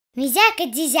Mizyaka,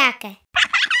 Dizyaka.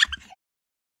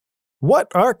 What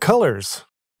are colors?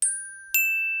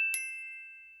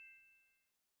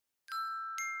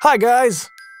 Hi guys!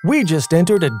 We just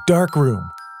entered a dark room.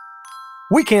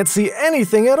 We can't see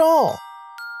anything at all.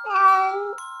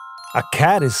 A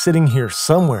cat is sitting here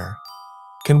somewhere.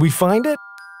 Can we find it?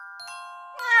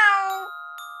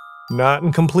 Not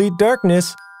in complete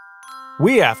darkness.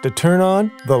 We have to turn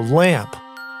on the lamp.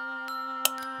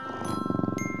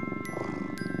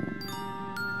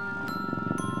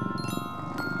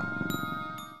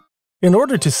 In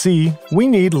order to see, we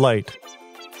need light.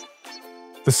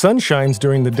 The sun shines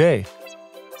during the day.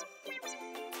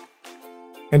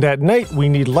 And at night, we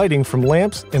need lighting from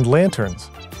lamps and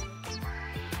lanterns.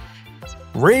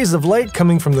 Rays of light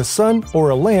coming from the sun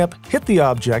or a lamp hit the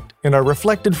object and are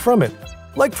reflected from it,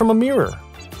 like from a mirror.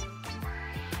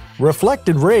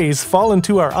 Reflected rays fall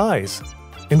into our eyes,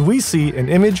 and we see an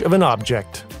image of an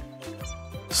object.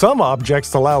 Some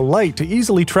objects allow light to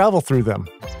easily travel through them.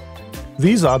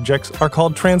 These objects are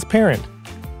called transparent,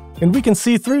 and we can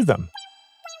see through them.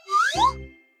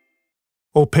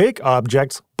 Opaque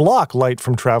objects block light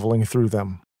from traveling through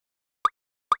them.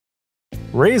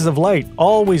 Rays of light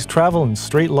always travel in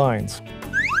straight lines.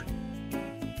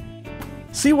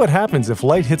 See what happens if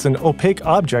light hits an opaque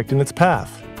object in its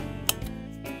path.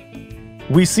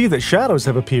 We see that shadows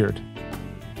have appeared.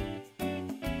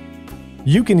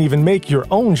 You can even make your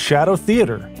own shadow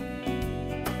theater.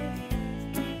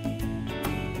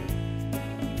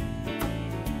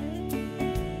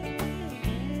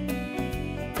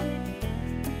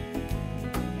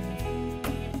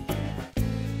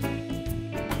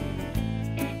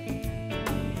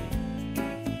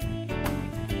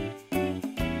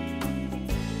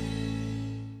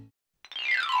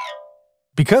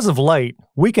 Because of light,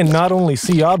 we can not only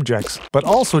see objects, but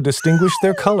also distinguish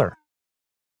their color.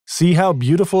 See how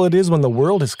beautiful it is when the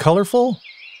world is colorful?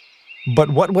 But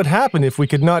what would happen if we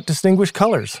could not distinguish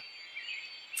colors?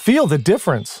 Feel the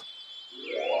difference.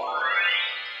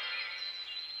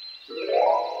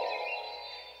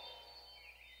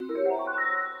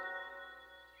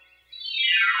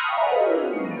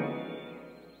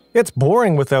 It's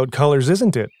boring without colors,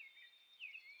 isn't it?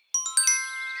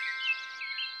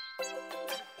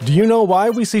 Do you know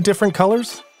why we see different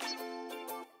colors?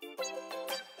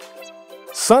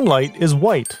 Sunlight is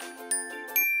white.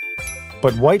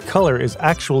 But white color is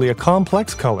actually a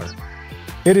complex color.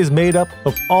 It is made up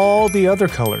of all the other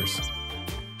colors.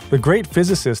 The great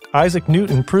physicist Isaac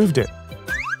Newton proved it.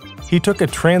 He took a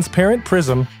transparent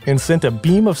prism and sent a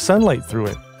beam of sunlight through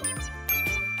it.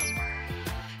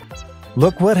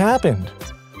 Look what happened.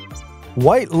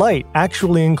 White light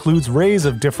actually includes rays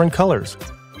of different colors.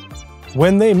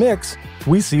 When they mix,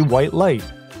 we see white light.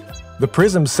 The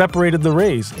prism separated the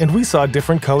rays, and we saw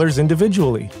different colors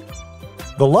individually.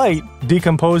 The light,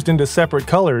 decomposed into separate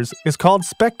colors, is called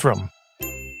spectrum.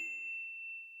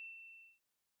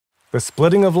 The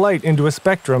splitting of light into a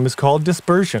spectrum is called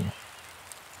dispersion.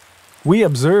 We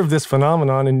observe this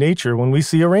phenomenon in nature when we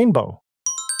see a rainbow.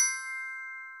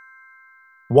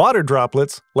 Water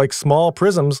droplets, like small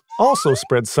prisms, also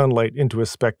spread sunlight into a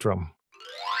spectrum.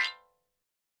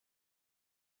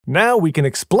 Now we can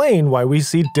explain why we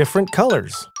see different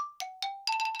colors.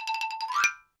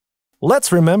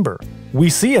 Let's remember,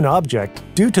 we see an object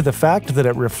due to the fact that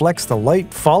it reflects the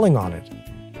light falling on it.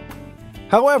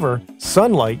 However,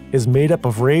 sunlight is made up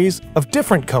of rays of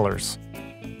different colors.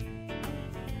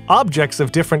 Objects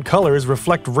of different colors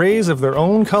reflect rays of their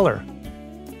own color.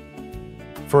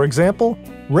 For example,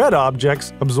 red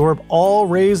objects absorb all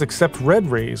rays except red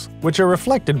rays, which are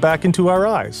reflected back into our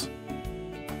eyes.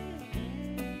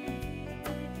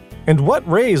 And what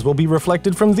rays will be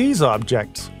reflected from these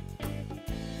objects?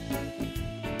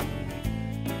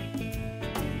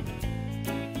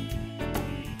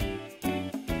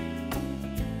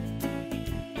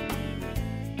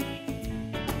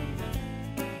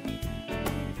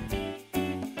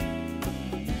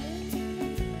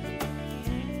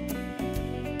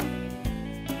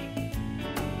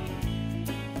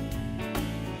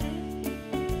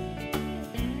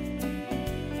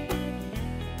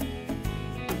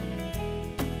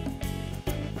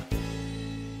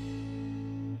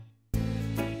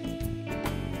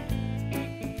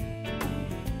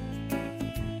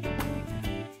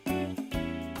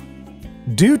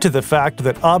 Due to the fact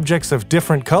that objects of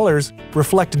different colors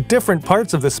reflect different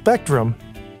parts of the spectrum,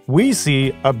 we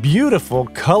see a beautiful,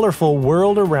 colorful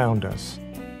world around us.